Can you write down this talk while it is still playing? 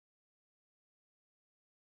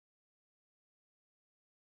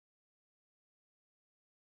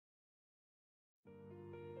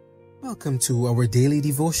Welcome to our daily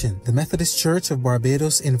devotion. The Methodist Church of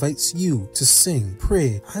Barbados invites you to sing,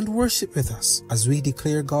 pray, and worship with us as we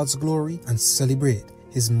declare God's glory and celebrate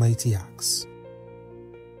His mighty acts.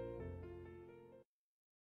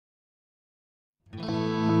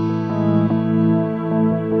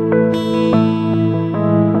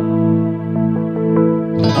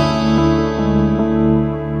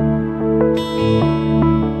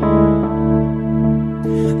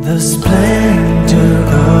 The splendor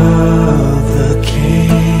of the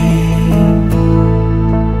King,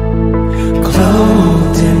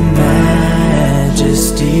 clothed in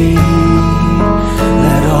majesty.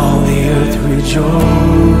 Let all the earth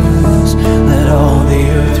rejoice, let all the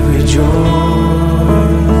earth rejoice.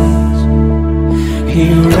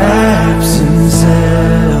 He wraps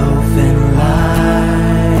himself in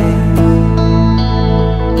light,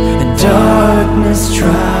 and darkness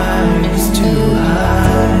tries to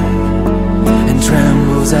hide, and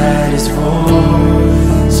trembles at his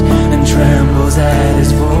voice, and trembles at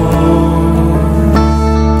his voice.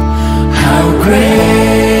 How great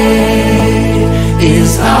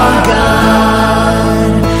is our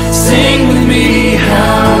God? Sing with me,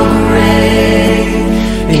 how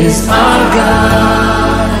great is our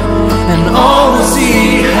God? And all will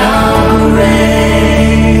see how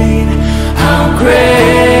great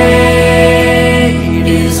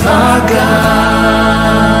is our God.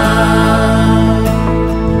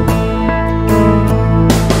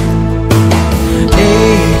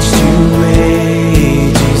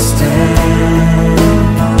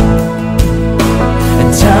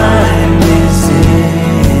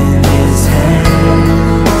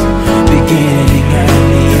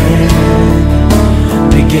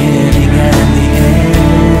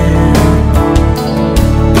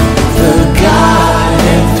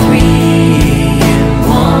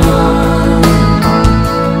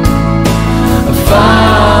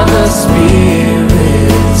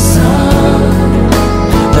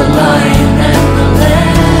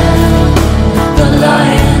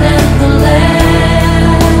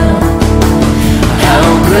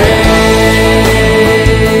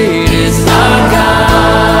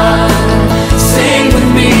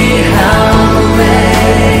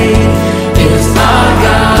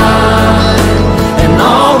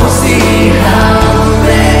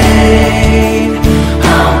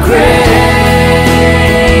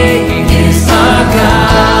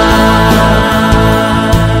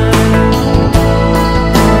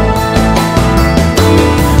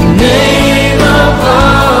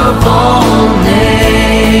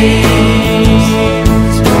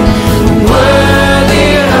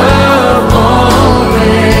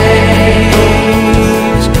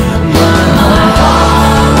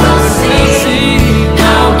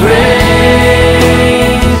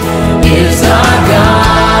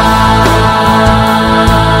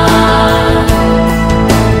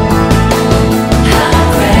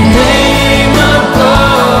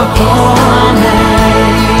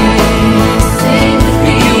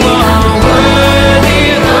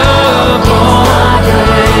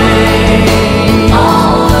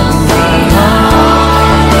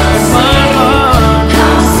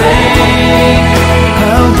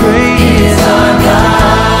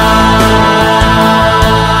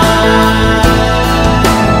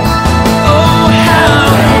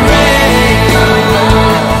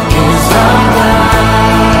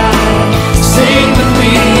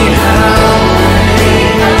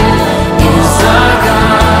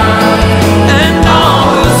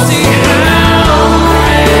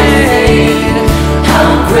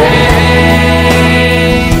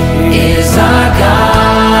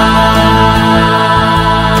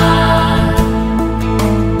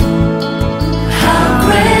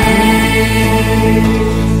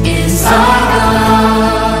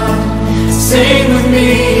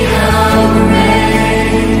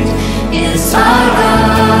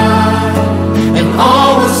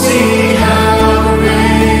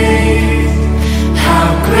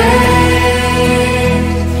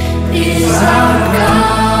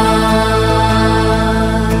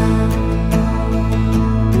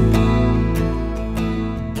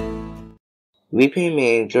 Weeping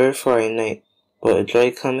may endure for a night, but joy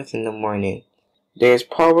cometh in the morning. There is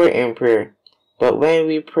power in prayer, but when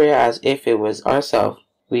we pray as if it was ourselves,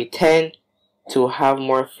 we tend to have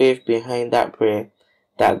more faith behind that prayer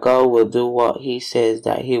that God will do what He says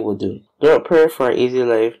that He will do. Don't pray for an easy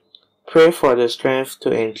life. Pray for the strength to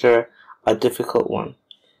endure a difficult one.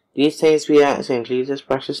 These things we ask in Jesus'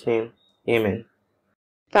 precious name. Amen.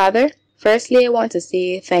 Father, firstly I want to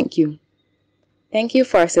say thank you. Thank you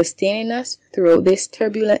for sustaining us throughout this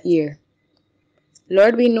turbulent year.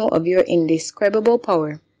 Lord, we know of your indescribable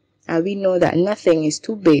power, and we know that nothing is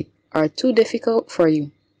too big are too difficult for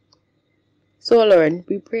you. So Lord,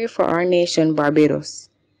 we pray for our nation, Barbados.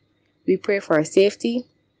 We pray for our safety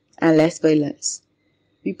and less violence.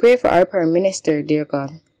 We pray for our Prime Minister, dear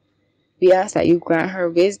God. We ask that you grant her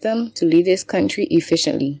wisdom to lead this country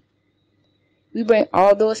efficiently. We bring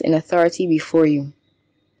all those in authority before you.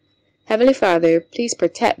 Heavenly Father, please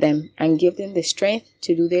protect them and give them the strength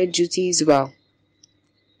to do their duties well.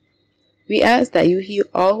 We ask that you heal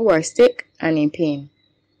all who are sick and in pain.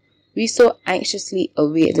 We so anxiously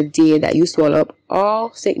await the day that you swallow up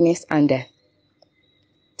all sickness and death.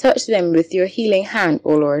 Touch them with your healing hand,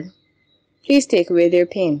 O Lord. Please take away their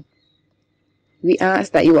pain. We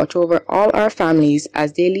ask that you watch over all our families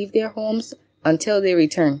as they leave their homes until they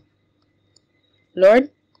return. Lord,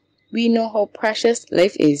 we know how precious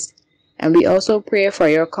life is, and we also pray for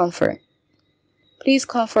your comfort. Please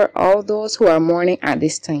comfort all those who are mourning at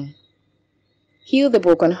this time. Heal the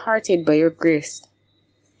brokenhearted by your grace.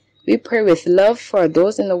 We pray with love for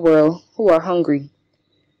those in the world who are hungry.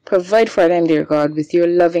 Provide for them, dear God, with your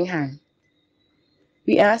loving hand.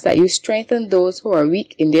 We ask that you strengthen those who are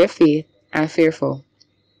weak in their faith and fearful.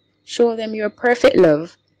 Show them your perfect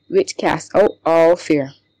love, which casts out all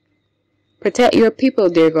fear. Protect your people,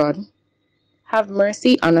 dear God. Have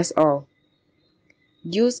mercy on us all.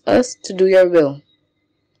 Use us to do your will.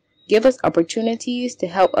 Give us opportunities to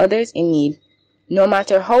help others in need, no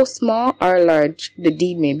matter how small or large the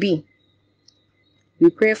deed may be. We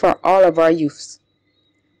pray for all of our youths.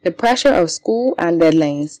 The pressure of school and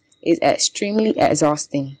deadlines is extremely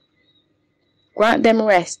exhausting. Grant them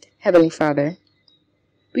rest, Heavenly Father.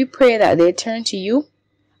 We pray that they turn to you,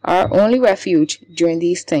 our only refuge during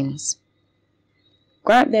these things.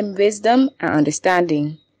 Grant them wisdom and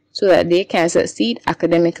understanding so that they can succeed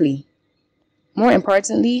academically. More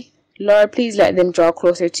importantly, Lord, please let them draw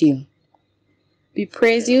closer to you. We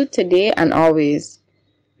praise you today and always.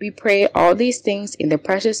 We pray all these things in the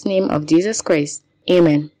precious name of Jesus Christ.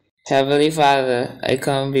 Amen. Heavenly Father, I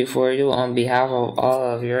come before you on behalf of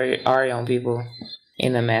all of our young people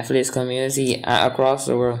in the Methodist community and across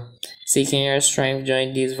the world, seeking your strength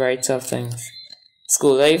during these very tough things.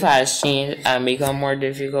 School life has changed and become more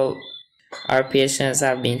difficult. Our patience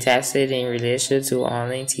have been tested in relation to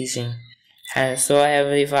online teaching. And so,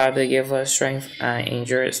 Heavenly Father, give us strength and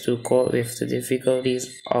endurance to cope with the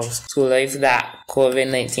difficulties of school life that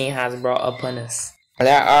COVID-19 has brought upon us.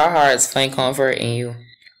 Let our hearts find comfort in you,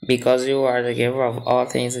 because you are the giver of all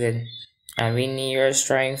things good, and we need your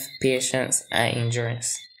strength, patience, and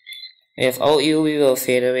endurance. Without you, we will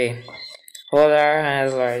fade away. Hold our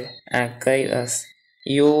hands, Lord, and guide us.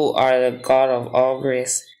 You are the God of all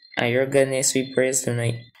grace, and your goodness we praise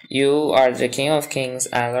tonight. You are the King of kings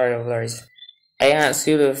and Lord of lords. I ask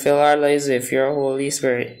you to fill our lives with your Holy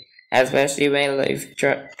Spirit, especially when life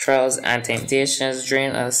trials and temptations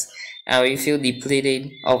drain us and we feel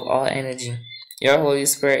depleted of all energy. Your Holy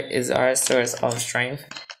Spirit is our source of strength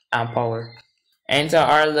and power. Enter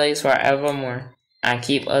our lives forevermore and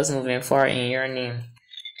keep us moving forward in your name.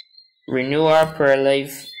 Renew our prayer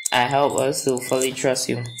life and help us to fully trust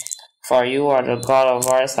you, for you are the God of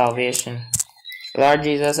our salvation. Lord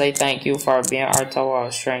Jesus, I thank you for being our tower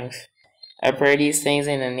of strength. I pray these things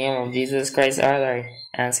in the name of Jesus Christ our Lord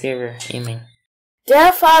and Savior. Amen.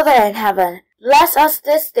 Dear Father in heaven, bless us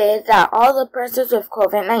this day that all the persons with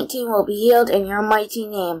COVID-19 will be healed in your mighty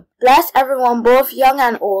name. Bless everyone, both young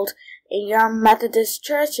and old, in your Methodist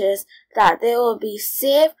churches, that they will be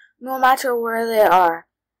safe no matter where they are.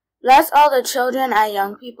 Bless all the children and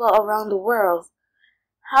young people around the world.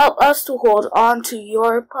 Help us to hold on to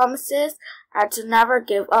your promises and to never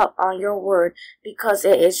give up on your word, because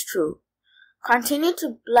it is true. Continue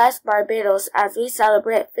to bless Barbados as we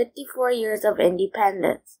celebrate 54 years of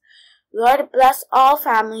independence. Lord, bless all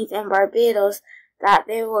families in Barbados that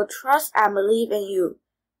they will trust and believe in you.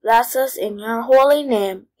 Bless us in your holy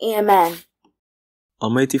name. Amen.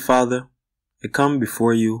 Almighty Father, I come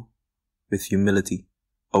before you with humility,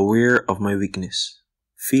 aware of my weakness,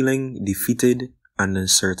 feeling defeated and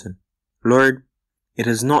uncertain. Lord, it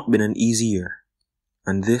has not been an easy year,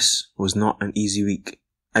 and this was not an easy week.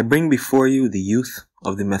 I bring before you the youth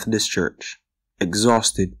of the Methodist Church,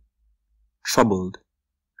 exhausted, troubled,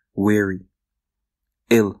 weary,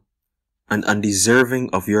 ill, and undeserving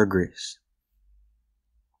of your grace.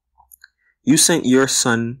 You sent your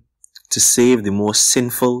Son to save the most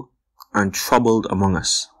sinful and troubled among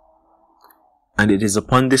us, and it is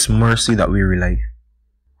upon this mercy that we rely.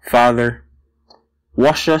 Father,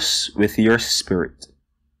 wash us with your Spirit,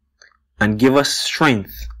 and give us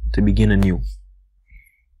strength to begin anew.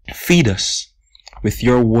 Feed us with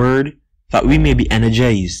your word that we may be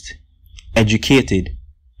energized, educated,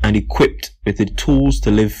 and equipped with the tools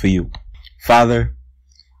to live for you. Father,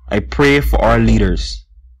 I pray for our leaders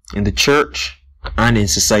in the church and in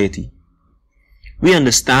society. We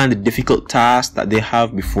understand the difficult task that they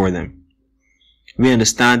have before them. We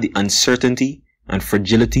understand the uncertainty and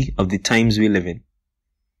fragility of the times we live in.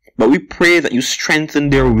 But we pray that you strengthen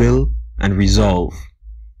their will and resolve.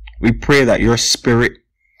 We pray that your Spirit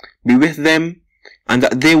be with them and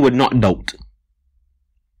that they would not doubt.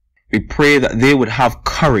 We pray that they would have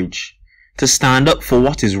courage to stand up for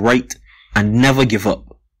what is right and never give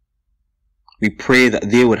up. We pray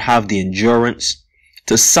that they would have the endurance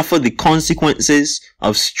to suffer the consequences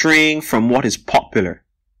of straying from what is popular.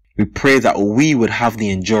 We pray that we would have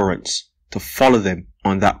the endurance to follow them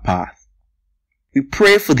on that path. We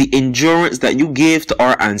pray for the endurance that you gave to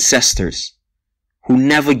our ancestors, who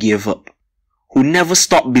never gave up, who never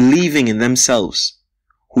stopped believing in themselves,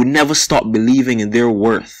 who never stopped believing in their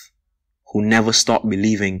worth, who never stopped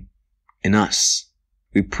believing in us.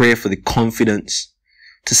 We pray for the confidence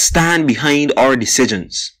to stand behind our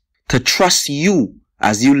decisions, to trust you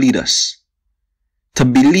as you lead us, to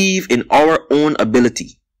believe in our own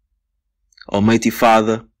ability. Almighty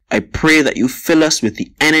Father, I pray that you fill us with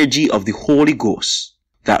the energy of the Holy Ghost,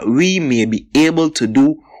 that we may be able to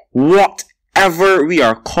do whatever we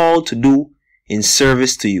are called to do in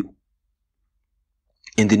service to you.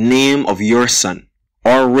 In the name of your Son,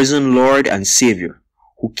 our risen Lord and Savior,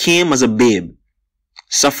 who came as a babe,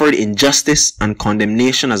 suffered injustice and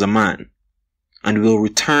condemnation as a man, and will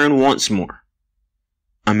return once more.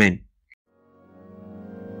 Amen.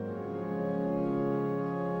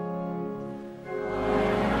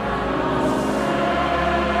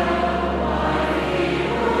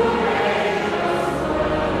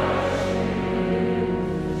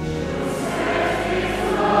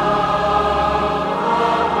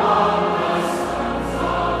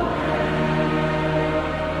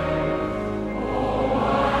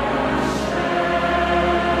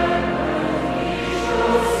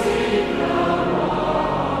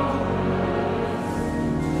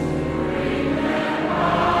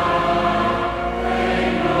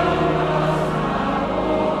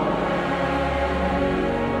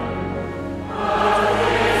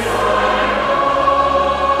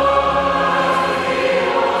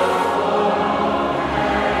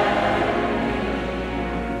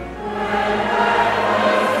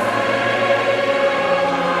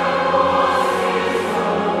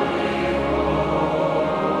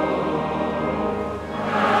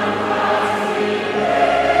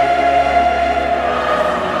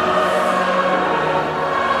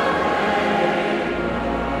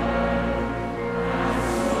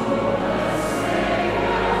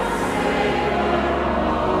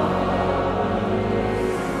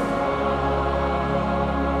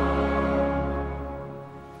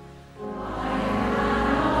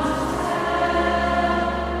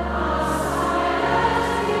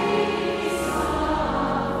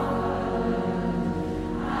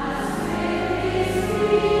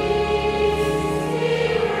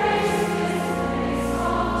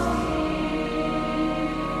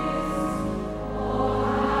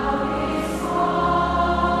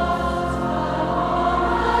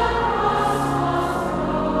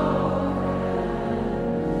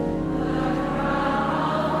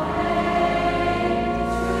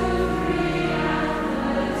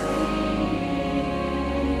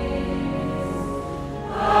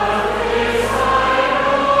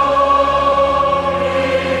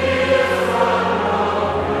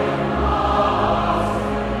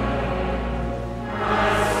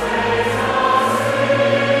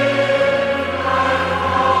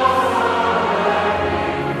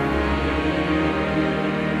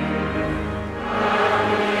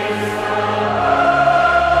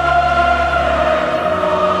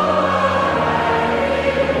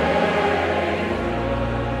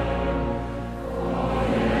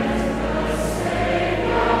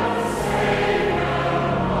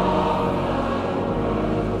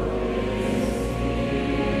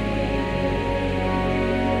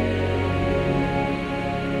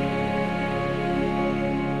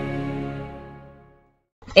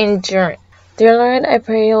 Endurance. Dear Lord, I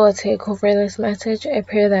pray you will take over this message. I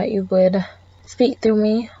pray that you would speak through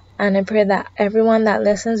me, and I pray that everyone that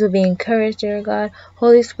listens will be encouraged, dear God.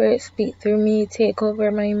 Holy Spirit, speak through me, take over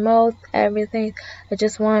my mouth, everything. I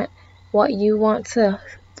just want what you want to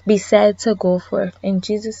be said to go forth. In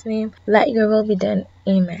Jesus' name, let your will be done.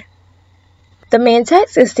 Amen. The main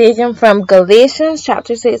text is taken from Galatians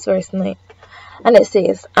chapter 6 verse 9. And it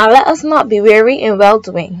says, "And let us not be weary in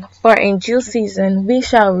well-doing, for in due season we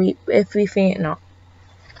shall reap if we faint not."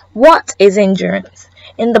 What is endurance?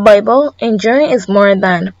 In the Bible, enduring is more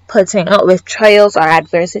than putting up with trials or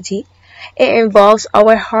adversity. It involves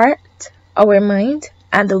our heart, our mind,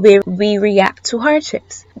 and the way we react to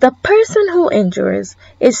hardships. The person who endures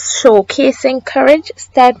is showcasing courage,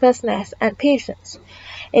 steadfastness, and patience.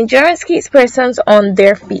 Endurance keeps persons on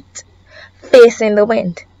their feet, facing the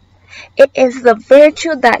wind. It is the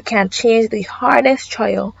virtue that can change the hardest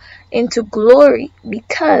trial into glory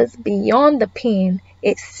because beyond the pain,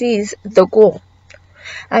 it sees the goal.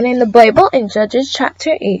 And in the Bible, in Judges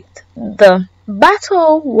chapter 8, the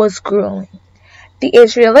battle was grueling. The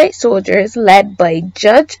Israelite soldiers, led by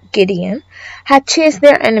Judge Gideon, had chased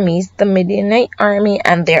their enemies, the Midianite army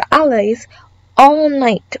and their allies, all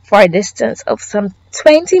night for a distance of some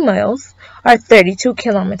 20 miles or 32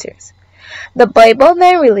 kilometers. The Bible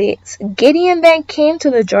then relates, Gideon then came to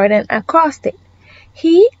the Jordan and crossed it.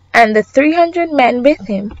 He and the 300 men with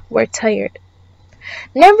him were tired.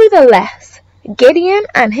 Nevertheless, Gideon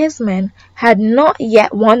and his men had not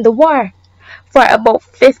yet won the war, for about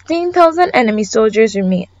 15,000 enemy soldiers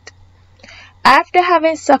remained. After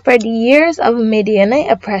having suffered years of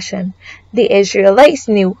Midianite oppression, the Israelites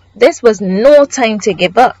knew this was no time to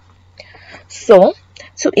give up. So,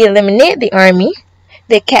 to eliminate the army,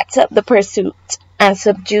 they kept up the pursuit and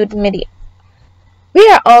subdued Midian. We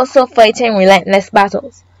are also fighting relentless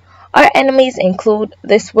battles. Our enemies include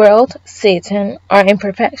this world, Satan, our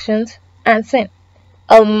imperfections, and sin,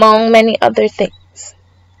 among many other things.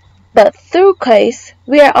 But through Christ,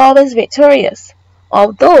 we are always victorious.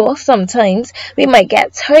 Although sometimes we might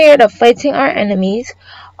get tired of fighting our enemies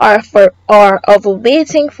or of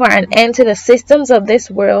waiting for an end to the systems of this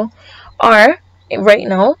world, or right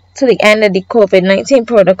now to the end of the COVID-19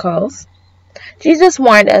 protocols, Jesus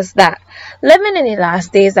warned us that living in the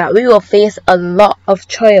last days that we will face a lot of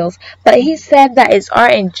trials, but he said that it's our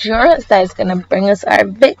endurance that is going to bring us our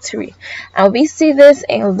victory. And we see this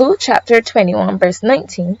in Luke chapter 21 verse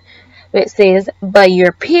 19, which says, by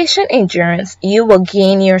your patient endurance you will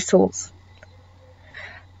gain your souls.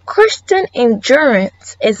 Christian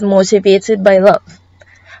endurance is motivated by love,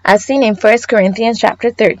 as seen in 1 Corinthians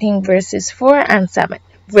chapter 13 verses 4 and 7.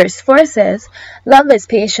 Verse 4 says, love is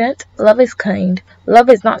patient, love is kind, love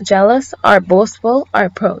is not jealous or boastful or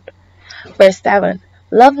proud. Verse 7,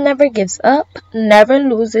 love never gives up, never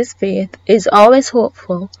loses faith, is always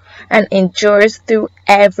hopeful, and endures through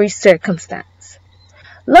every circumstance.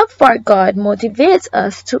 Love for God motivates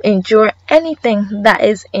us to endure anything that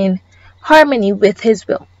is in harmony with his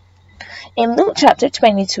will. In Luke chapter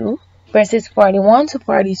 22, verses 41 to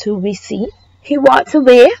 42, we see, he walked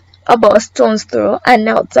away about a stone's throw and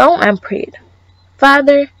knelt down and prayed,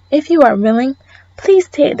 Father, if you are willing, please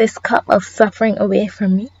take this cup of suffering away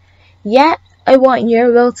from me. Yet I want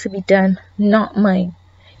your will to be done, not mine.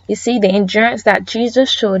 You see, the endurance that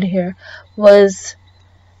Jesus showed here was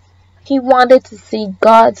he wanted to see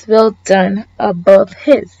God's will done above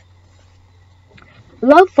his.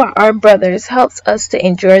 Love for our brothers helps us to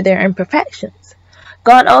endure their imperfections.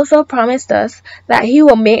 God also promised us that he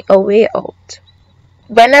will make a way out.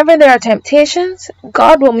 Whenever there are temptations,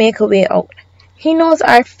 God will make a way out. He knows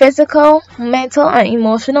our physical, mental, and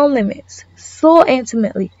emotional limits so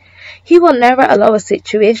intimately. He will never allow a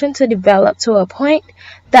situation to develop to a point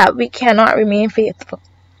that we cannot remain faithful.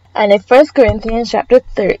 And in 1 Corinthians chapter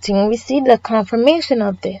 13, we see the confirmation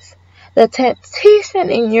of this. The temptation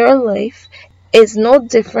in your life is no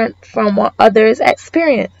different from what others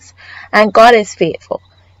experience, and God is faithful.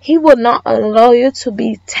 He will not allow you to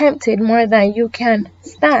be tempted more than you can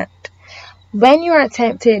stand. When you are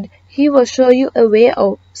tempted, he will show you a way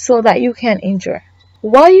out so that you can endure.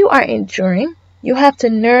 While you are enduring, you have to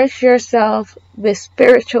nourish yourself with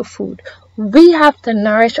spiritual food. We have to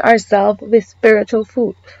nourish ourselves with spiritual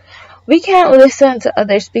food. We can't listen to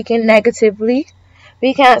others speaking negatively.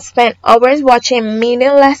 We can't spend hours watching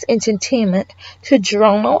meaningless entertainment to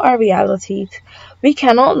drown out our realities. We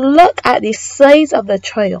cannot look at the size of the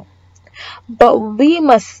trial. But we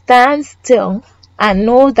must stand still and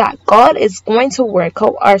know that God is going to work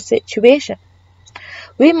out our situation.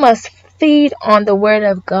 We must feed on the Word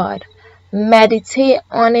of God. Meditate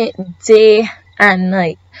on it day and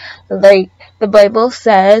night. Like the Bible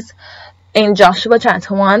says in Joshua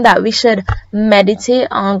chapter 1 that we should meditate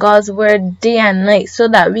on God's word day and night so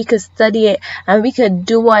that we could study it and we could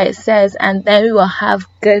do what it says, and then we will have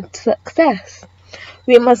good success.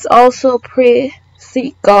 We must also pray,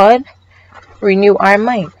 seek God, renew our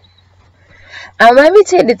mind. And when we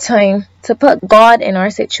take the time to put God in our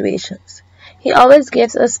situations, he always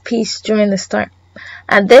gives us peace during the storm.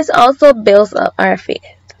 And this also builds up our faith.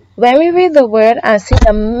 When we read the word and see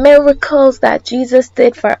the miracles that Jesus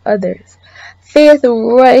did for others, faith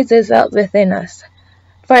rises up within us.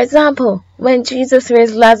 For example, when Jesus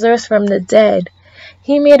raised Lazarus from the dead,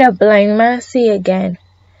 he made a blind man see again.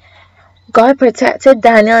 God protected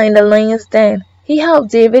Daniel in the lion's den. He helped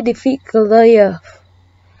David defeat Goliath.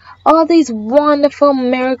 All these wonderful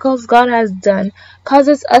miracles God has done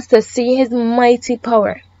causes us to see His mighty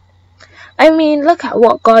power. I mean, look at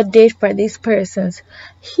what God did for these persons.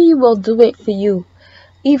 He will do it for you.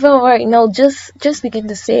 Even right now, just begin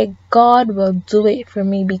to say, God will do it for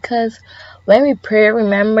me. Because when we pray,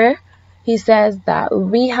 remember, He says that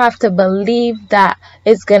we have to believe that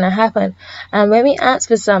it's going to happen. And when we ask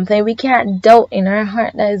for something, we can't doubt in our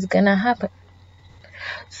heart that it's going to happen.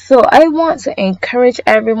 So I want to encourage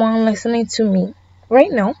everyone listening to me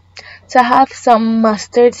right now to have some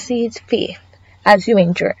mustard seed faith as you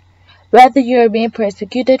endure. Whether you're being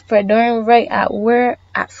persecuted for doing right at work,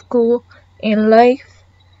 at school, in life,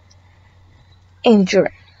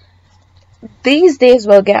 endure. These days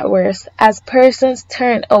will get worse as persons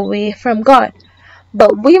turn away from God.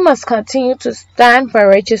 But we must continue to stand for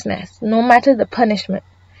righteousness, no matter the punishment.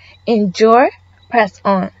 Endure, press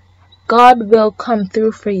on. God will come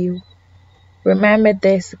through for you. Remember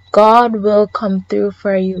this, God will come through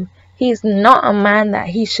for you. He is not a man that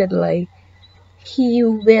He should lie. He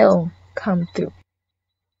will come through.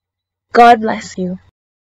 God bless you.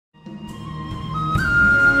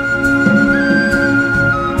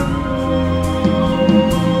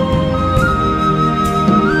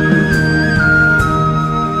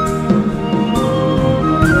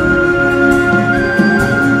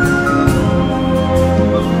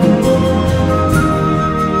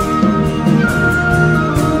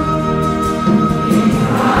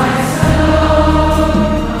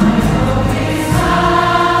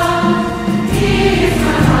 He is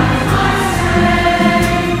my life, my strength.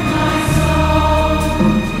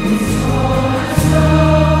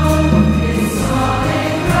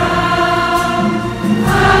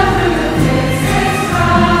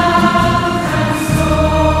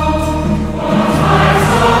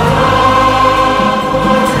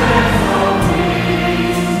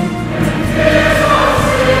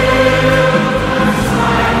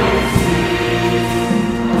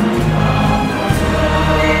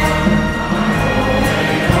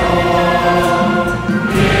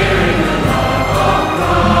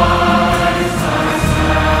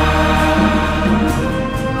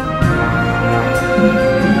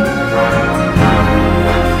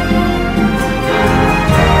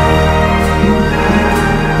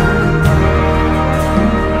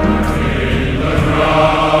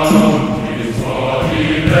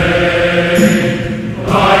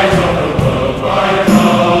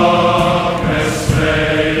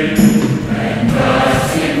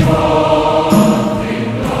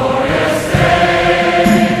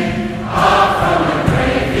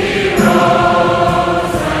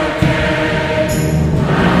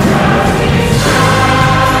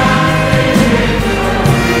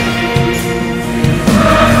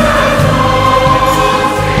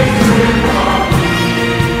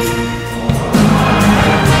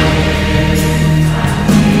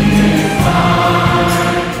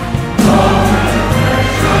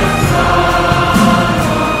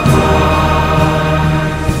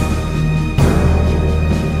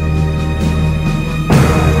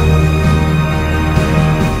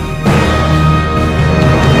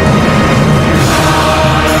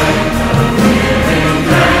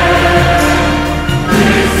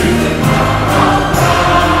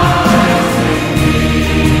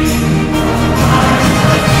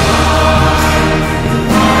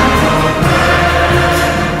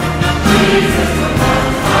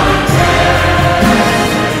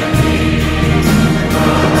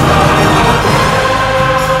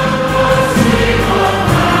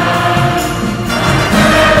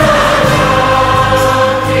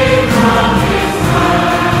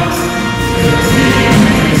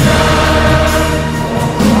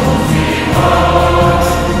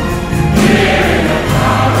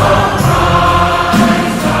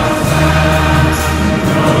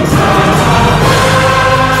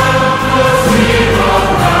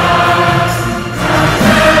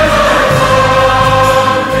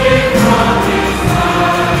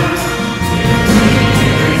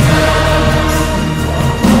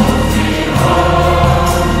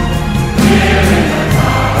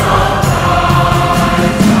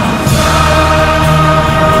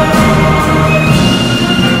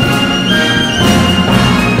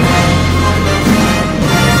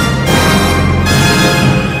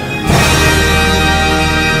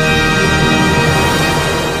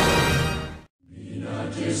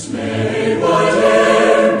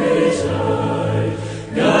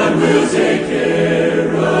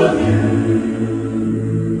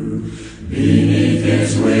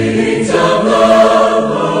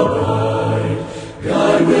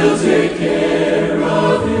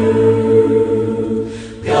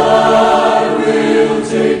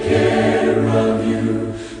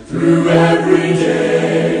 through every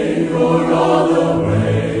day or all the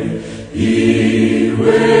way. He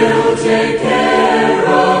will take care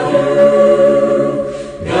of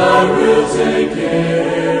you. God will take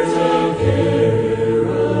care of you.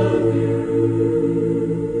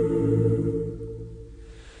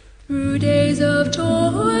 Through days of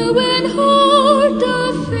toil when heart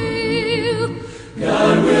doth fail,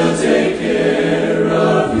 God will take care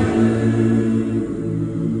of you.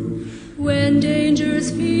 When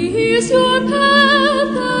dangers fierce your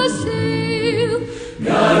path assail,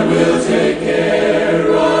 God will take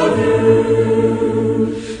care of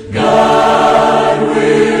you. God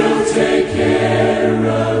will take care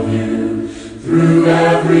of you through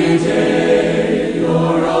every day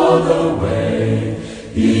or all the way.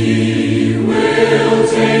 He will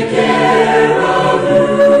take care of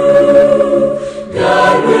you.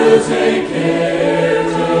 God will take care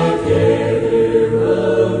of you.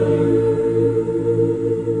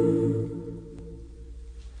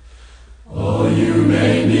 All you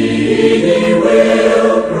may need, He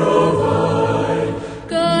will provide.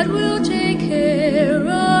 God will take care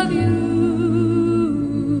of you.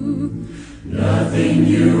 Nothing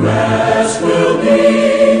you ask will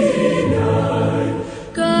be denied.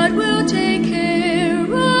 God will take care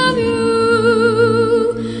of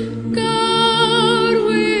you. God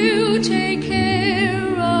will take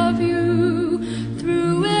care of you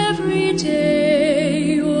through every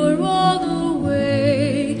day or all the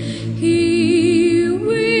way. He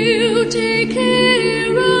will take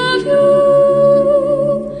care of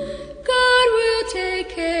you. God will take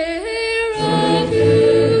care of you.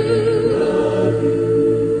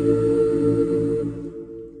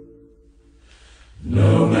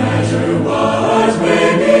 No matter what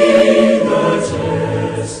may be the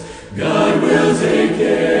test, God will take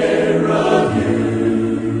care of you.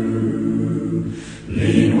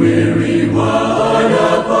 Lean, weary one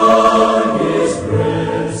upon His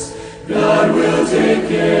breast, God will take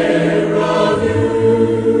care of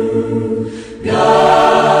you.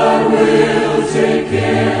 God will take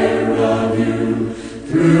care of you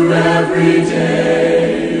through every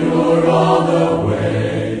day or all the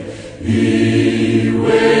way. He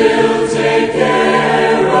will take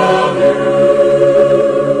care of you.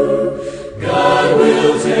 God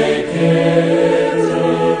will take care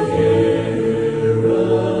of you.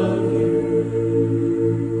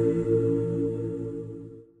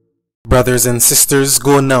 Brothers and sisters,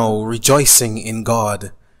 go now rejoicing in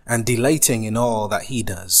God and delighting in all that He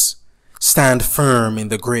does. Stand firm in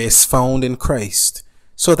the grace found in Christ,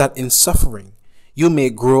 so that in suffering you may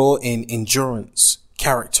grow in endurance,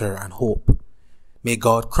 character, and hope. May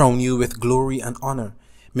God crown you with glory and honor.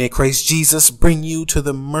 May Christ Jesus bring you to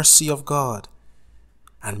the mercy of God.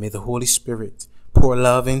 And may the Holy Spirit pour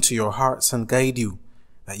love into your hearts and guide you,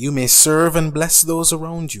 that you may serve and bless those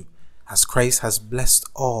around you, as Christ has blessed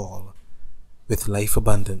all with life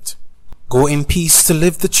abundant. Go in peace to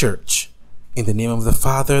live the church. In the name of the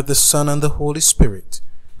Father, the Son, and the Holy Spirit.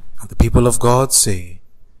 And the people of God say,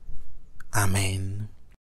 Amen.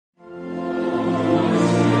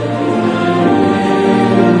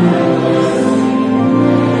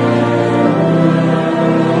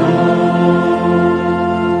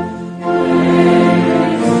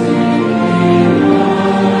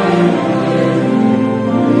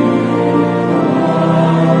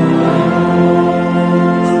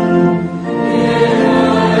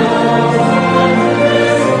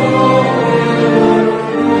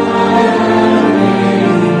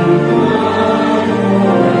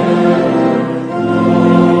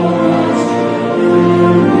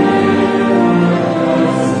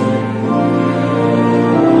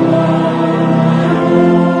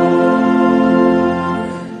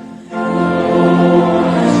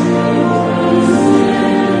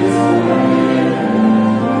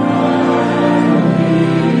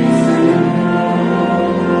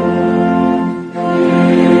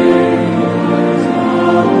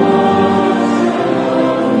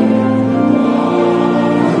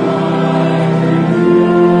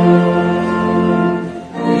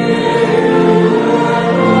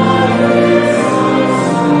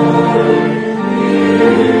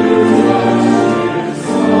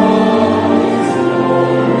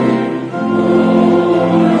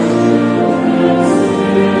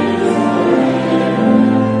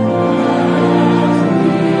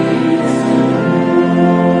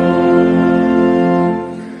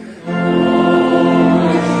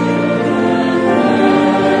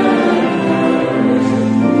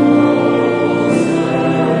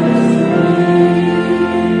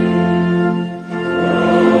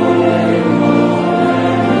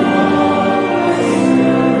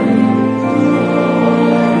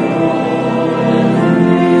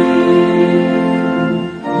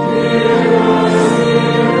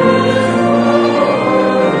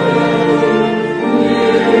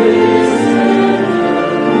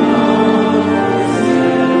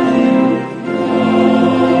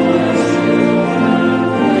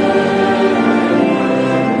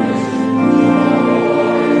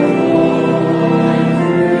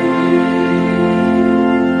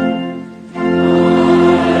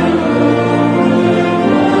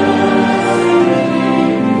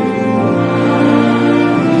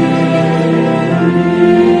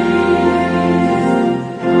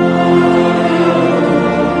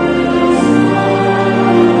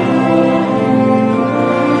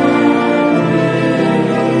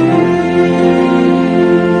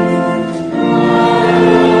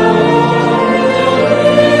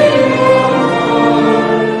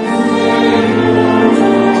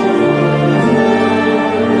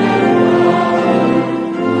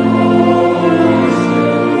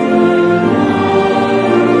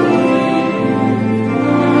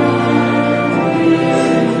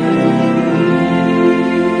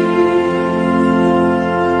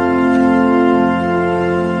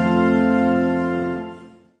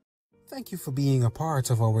 Thank you for being a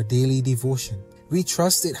part of our daily devotion. We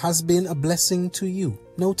trust it has been a blessing to you.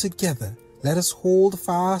 Now together, let us hold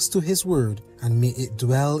fast to His word and may it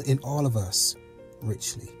dwell in all of us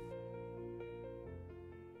richly.